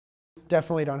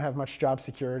definitely don't have much job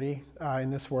security in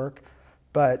this work,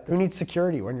 but who needs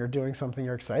security when you're doing something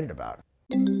you're excited about?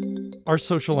 Our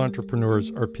social entrepreneurs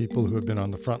are people who have been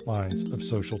on the front lines of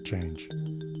social change.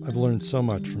 I've learned so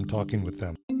much from talking with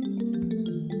them.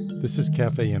 This is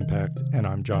Cafe Impact, and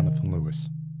I'm Jonathan Lewis.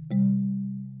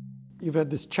 You've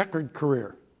had this checkered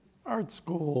career: art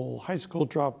school, high school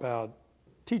dropout,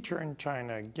 teacher in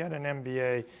China, get an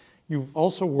MBA. You've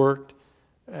also worked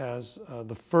as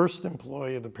the first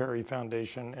employee of the Perry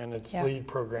Foundation and its lead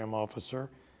program officer.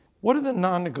 What are the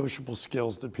non-negotiable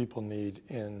skills that people need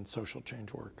in social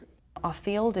change work? Our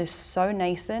field is so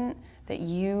nascent that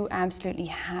you absolutely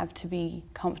have to be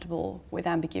comfortable with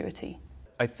ambiguity.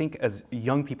 I think as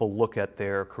young people look at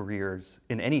their careers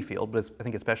in any field, but I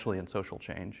think especially in social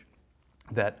change,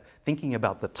 that thinking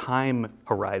about the time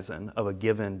horizon of a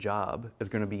given job is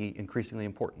going to be increasingly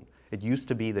important. It used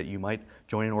to be that you might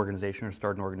join an organization or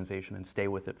start an organization and stay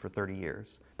with it for 30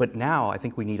 years. But now I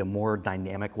think we need a more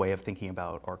dynamic way of thinking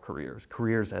about our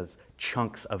careers as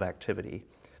chunks of activity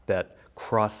that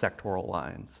cross sectoral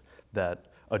lines, that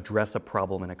address a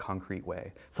problem in a concrete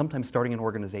way. Sometimes starting an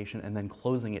organization and then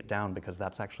closing it down because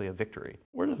that's actually a victory.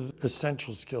 What are the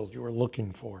essential skills you are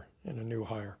looking for in a new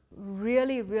hire?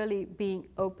 Really, really being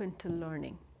open to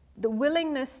learning. The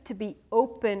willingness to be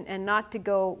open and not to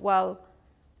go, well,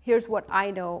 here's what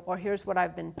I know or here's what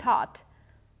I've been taught,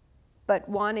 but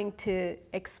wanting to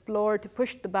explore, to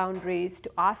push the boundaries,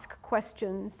 to ask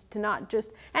questions, to not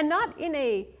just, and not in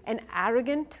an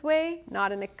arrogant way,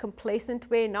 not in a complacent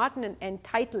way, not in an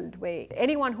entitled way.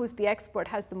 Anyone who's the expert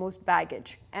has the most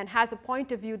baggage and has a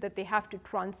point of view that they have to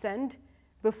transcend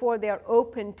before they are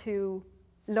open to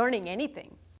learning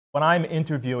anything. When I'm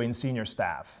interviewing senior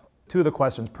staff, two of the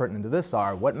questions pertinent to this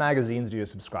are, what magazines do you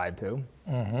subscribe to?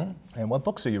 And what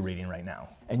books are you reading right now?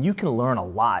 And you can learn a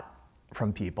lot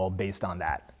from people based on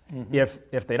that.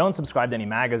 If they don't subscribe to any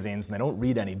magazines and they don't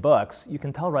read any books, you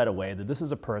can tell right away that this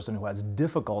is a person who has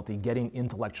difficulty getting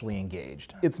intellectually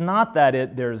engaged. It's not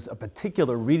that there's a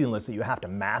particular reading list that you have to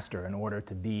master in order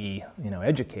to be,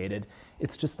 educated.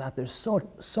 It's just that there's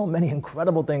so many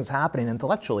incredible things happening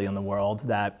intellectually in the world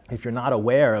that if you're not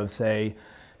aware of, say,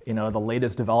 the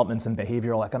latest developments in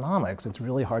behavioral economics, it's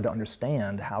really hard to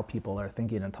understand how people are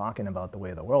thinking and talking about the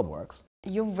way the world works.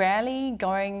 You're rarely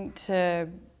going to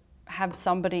have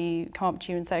somebody come up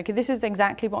to you and say, okay, this is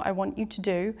exactly what I want you to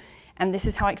do, and this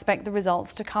is how I expect the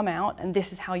results to come out, and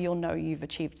this is how you'll know you've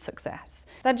achieved success.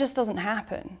 That just doesn't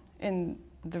happen in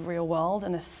the real world,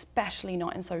 and especially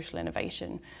not in social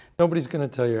innovation. Nobody's going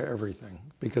to tell you everything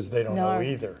because they don't know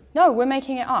either. No, we're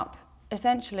making it up.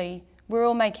 Essentially, we're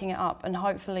all making it up, and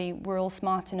hopefully we're all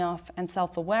smart enough and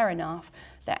self-aware enough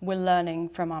that we're learning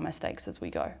from our mistakes as we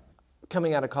go.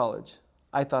 Coming out of college,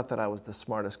 I thought that I was the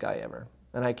smartest guy ever.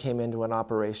 And I came into an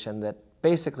operation that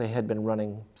basically had been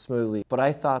running smoothly, but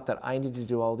I thought that I needed to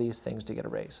do all these things to get a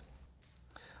raise.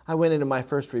 I went into my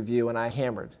first review and I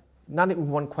hammered. Not even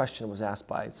one question was asked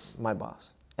by my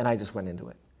boss, and I just went into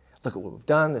it. Look at what we've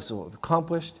done, this is what we've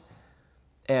accomplished.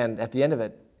 And at the end of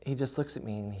it, he just looks at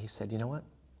me and he said, you know what?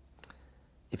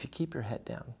 If you keep your head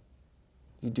down,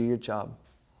 you do your job,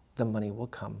 the money will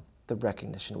come, the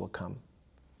recognition will come.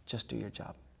 Just do your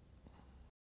job.